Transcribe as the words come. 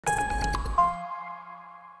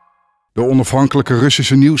De onafhankelijke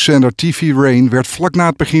Russische nieuwszender TV Rain werd vlak na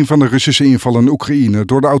het begin van de Russische inval in Oekraïne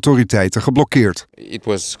door de autoriteiten geblokkeerd. It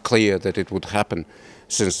was clear that it would happen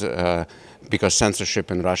because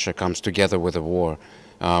censorship in Russia comes together with a war.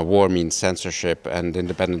 War means censorship and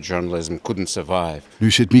independent journalism couldn't survive.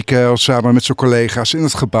 Nu zit Mikhail samen met zijn collega's in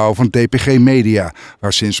het gebouw van DPG-media,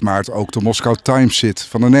 waar sinds maart ook de Moscow Times zit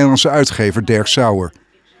van de Nederlandse uitgever Derk Sauer.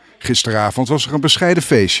 Gisteravond was er een bescheiden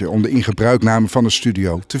feestje om de ingebruikname van de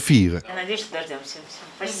studio te vieren.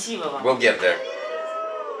 We'll get there.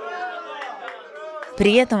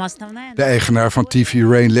 De eigenaar van TV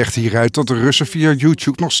Rain legt hieruit dat de Russen via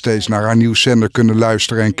YouTube nog steeds naar haar nieuwszender kunnen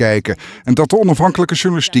luisteren en kijken. En dat de onafhankelijke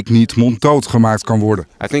journalistiek niet monddood gemaakt kan worden.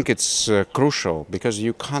 I think it's crucial because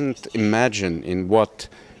you can't imagine in what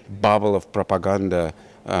bubble of propaganda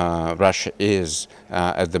Russia is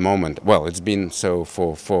at the moment. Well, it's been so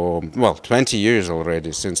for 20 years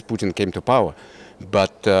already since Putin came to power.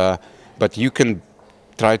 But you can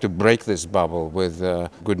try to break this bubble with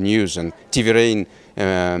good news. And TV Rain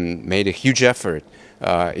made a huge effort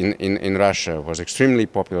in Russia. Was extremely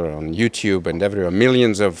popular on YouTube and everywhere.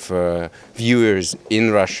 Millions of viewers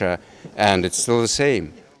in Russia, and it's still the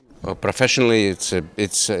same. Professionally,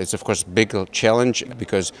 it's of course a big challenge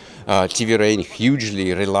because TV Rain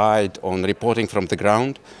hugely relied on reporting from the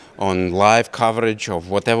ground, on live coverage of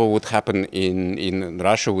whatever would happen in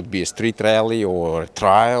Russia. Would be a street rally or a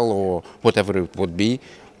trial or whatever it would be.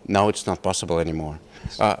 Now it's not possible anymore.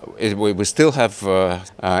 We still have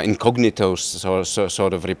incognito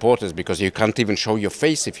sort of reporters because you can't even show your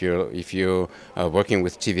face if you're working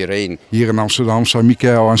with TV Rain. Hier in Amsterdam zijn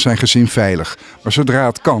Mikhail en zijn gezin veilig, maar zodra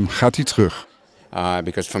het kan gaat hij terug.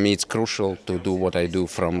 Because for me it's crucial to do what I do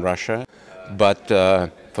from Russia, but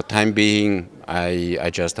for time being I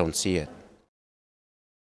just don't see it.